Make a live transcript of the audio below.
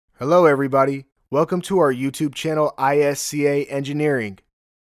Hello everybody, welcome to our YouTube channel ISCA Engineering.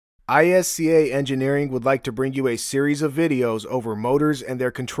 ISCA Engineering would like to bring you a series of videos over motors and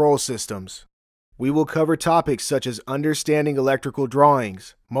their control systems. We will cover topics such as understanding electrical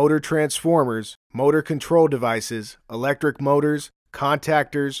drawings, motor transformers, motor control devices, electric motors,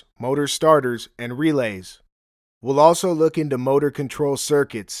 contactors, motor starters, and relays. We'll also look into motor control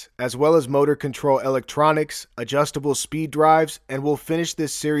circuits, as well as motor control electronics, adjustable speed drives, and we'll finish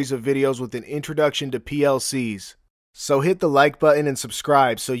this series of videos with an introduction to PLCs. So hit the like button and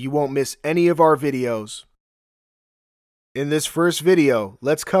subscribe so you won't miss any of our videos. In this first video,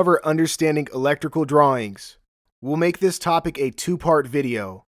 let's cover understanding electrical drawings. We'll make this topic a two-part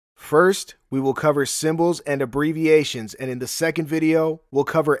video. First, we will cover symbols and abbreviations, and in the second video, we'll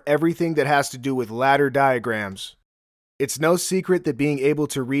cover everything that has to do with ladder diagrams. It's no secret that being able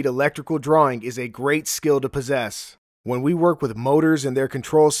to read electrical drawing is a great skill to possess. When we work with motors and their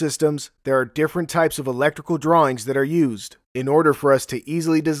control systems, there are different types of electrical drawings that are used in order for us to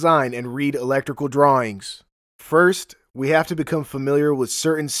easily design and read electrical drawings. First, we have to become familiar with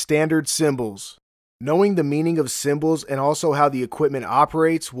certain standard symbols. Knowing the meaning of symbols and also how the equipment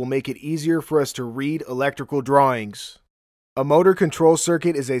operates will make it easier for us to read electrical drawings. A motor control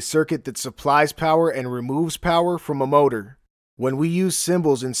circuit is a circuit that supplies power and removes power from a motor. When we use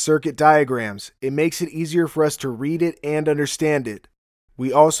symbols in circuit diagrams, it makes it easier for us to read it and understand it.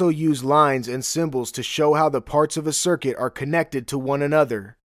 We also use lines and symbols to show how the parts of a circuit are connected to one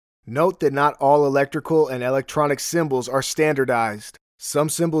another. Note that not all electrical and electronic symbols are standardized. Some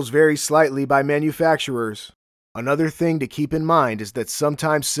symbols vary slightly by manufacturers. Another thing to keep in mind is that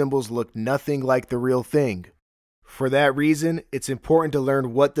sometimes symbols look nothing like the real thing. For that reason, it's important to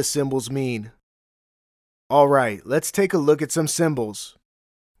learn what the symbols mean. Alright, let's take a look at some symbols.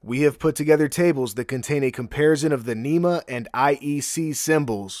 We have put together tables that contain a comparison of the NEMA and IEC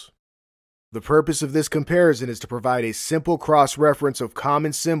symbols. The purpose of this comparison is to provide a simple cross-reference of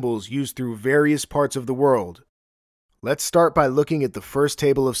common symbols used through various parts of the world. Let's start by looking at the first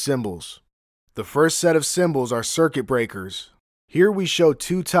table of symbols. The first set of symbols are circuit breakers. Here we show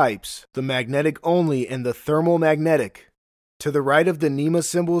two types, the magnetic only and the thermal magnetic. To the right of the NEMA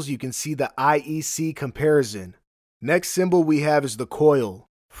symbols, you can see the IEC comparison. Next symbol we have is the coil.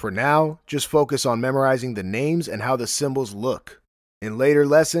 For now, just focus on memorizing the names and how the symbols look. In later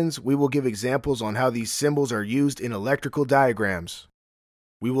lessons, we will give examples on how these symbols are used in electrical diagrams.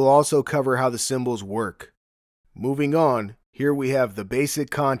 We will also cover how the symbols work. Moving on, here we have the basic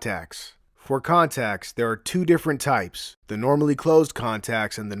contacts. For contacts, there are two different types, the normally closed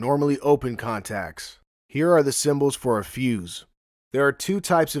contacts and the normally open contacts. Here are the symbols for a fuse. There are two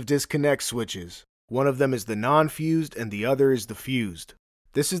types of disconnect switches. One of them is the non-fused and the other is the fused.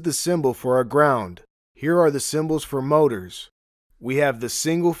 This is the symbol for a ground. Here are the symbols for motors. We have the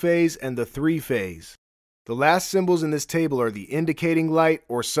single phase and the three-phase. The last symbols in this table are the indicating light,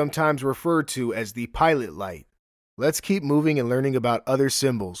 or sometimes referred to as the pilot light. Let's keep moving and learning about other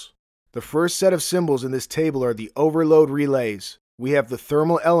symbols. The first set of symbols in this table are the overload relays. We have the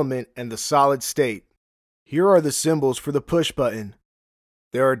thermal element and the solid state. Here are the symbols for the push button.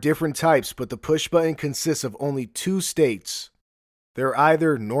 There are different types, but the push button consists of only two states. They're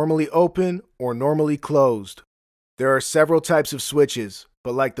either normally open or normally closed. There are several types of switches,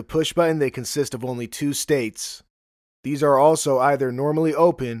 but like the push button, they consist of only two states. These are also either normally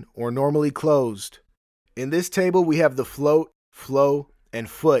open or normally closed. In this table, we have the float, flow, and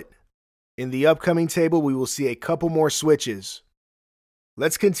foot. In the upcoming table, we will see a couple more switches.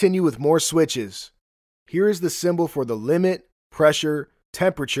 Let's continue with more switches. Here is the symbol for the limit, pressure,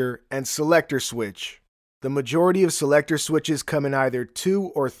 temperature, and selector switch. The majority of selector switches come in either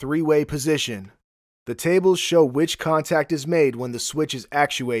two- or three-way position. The tables show which contact is made when the switch is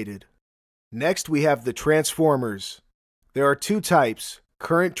actuated. Next, we have the transformers. There are two types,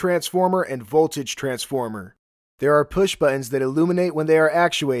 current transformer and voltage transformer. There are push buttons that illuminate when they are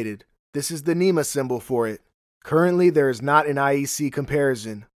actuated. This is the NEMA symbol for it. Currently, there is not an IEC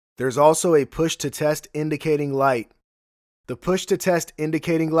comparison. There's also a push-to-test indicating light. The push-to-test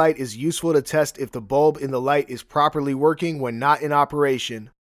indicating light is useful to test if the bulb in the light is properly working when not in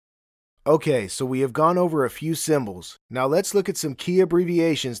operation. Okay, so we have gone over a few symbols. Now let's look at some key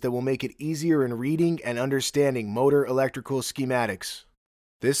abbreviations that will make it easier in reading and understanding motor electrical schematics.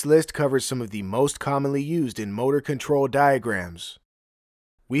 This list covers some of the most commonly used in motor control diagrams.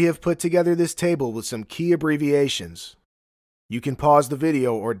 We have put together this table with some key abbreviations. You can pause the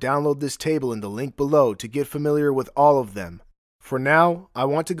video or download this table in the link below to get familiar with all of them. For now, I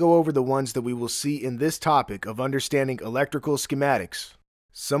want to go over the ones that we will see in this topic of understanding electrical schematics.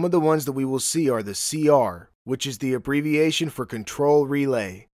 Some of the ones that we will see are the CR, which is the abbreviation for control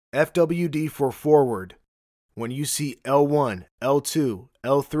relay. FWD for forward. When you see L1, L2,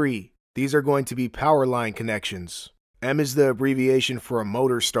 L3, these are going to be power line connections. M is the abbreviation for a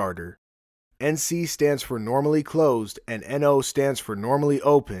motor starter. NC stands for normally closed and NO stands for normally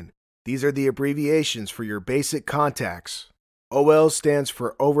open. These are the abbreviations for your basic contacts. OL stands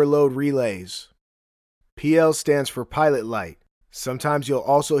for overload relays. PL stands for pilot light. Sometimes you'll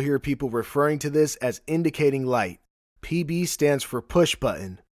also hear people referring to this as indicating light. PB stands for push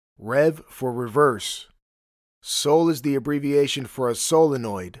button. Rev for reverse. SOL is the abbreviation for a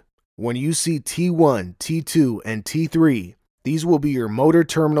solenoid. When you see T1, T2, and T3, these will be your motor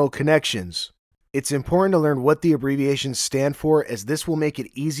terminal connections. It's important to learn what the abbreviations stand for, as this will make it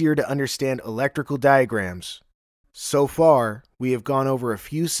easier to understand electrical diagrams. So far, we have gone over a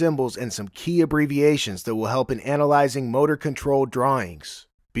few symbols and some key abbreviations that will help in analyzing motor control drawings.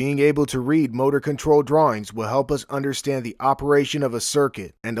 Being able to read motor control drawings will help us understand the operation of a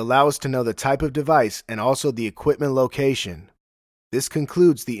circuit and allow us to know the type of device and also the equipment location. This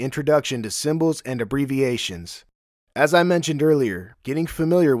concludes the introduction to symbols and abbreviations. As I mentioned earlier, getting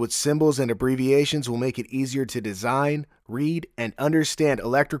familiar with symbols and abbreviations will make it easier to design, read, and understand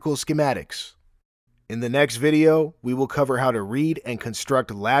electrical schematics. In the next video, we will cover how to read and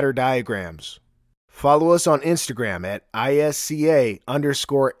construct ladder diagrams. Follow us on Instagram at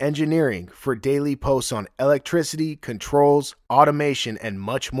ISCA_engineering for daily posts on electricity, controls, automation, and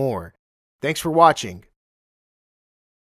much more. Thanks for watching.